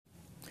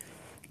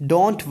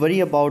Don't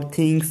worry about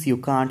things you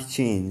can't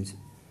change.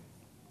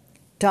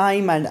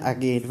 Time and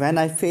again, when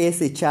I face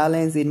a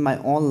challenge in my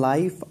own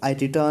life, I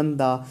return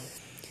the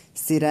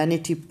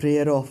serenity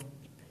prayer of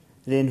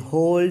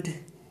Reinhold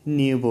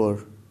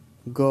Niebuhr.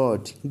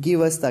 God,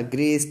 give us the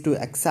grace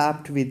to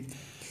accept with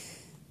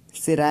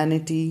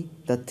serenity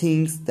the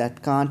things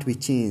that can't be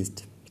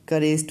changed,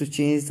 courage to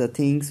change the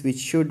things which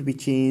should be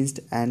changed,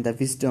 and the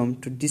wisdom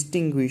to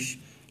distinguish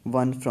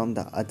one from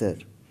the other.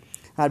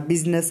 Our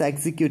business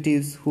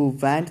executives who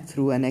went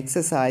through an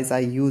exercise I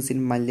use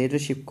in my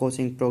leadership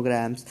coaching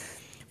programs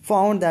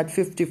found that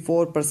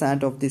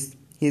 54% of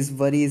his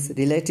worries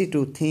related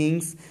to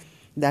things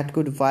that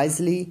could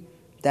wisely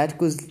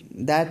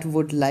that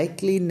would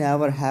likely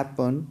never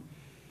happen.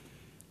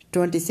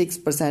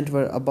 26%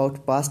 were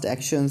about past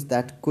actions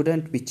that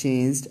couldn't be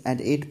changed, and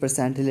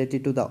 8%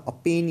 related to the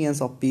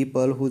opinions of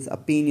people whose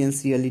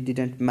opinions really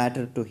didn't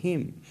matter to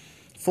him.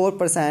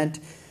 4%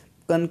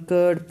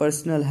 concurred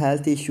personal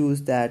health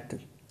issues that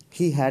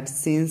he had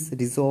since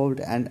resolved,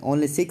 and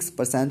only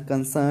 6%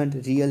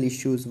 concerned real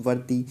issues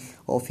worthy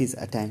of his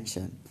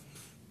attention.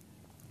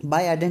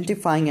 By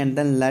identifying and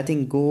then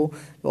letting go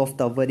of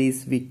the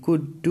worries we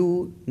could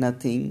do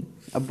nothing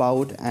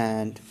about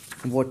and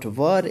what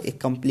were a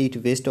complete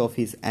waste of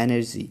his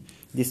energy,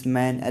 this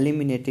man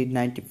eliminated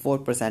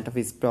 94% of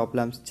his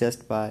problems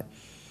just by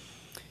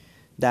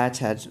that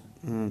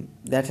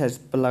has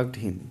plugged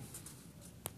him.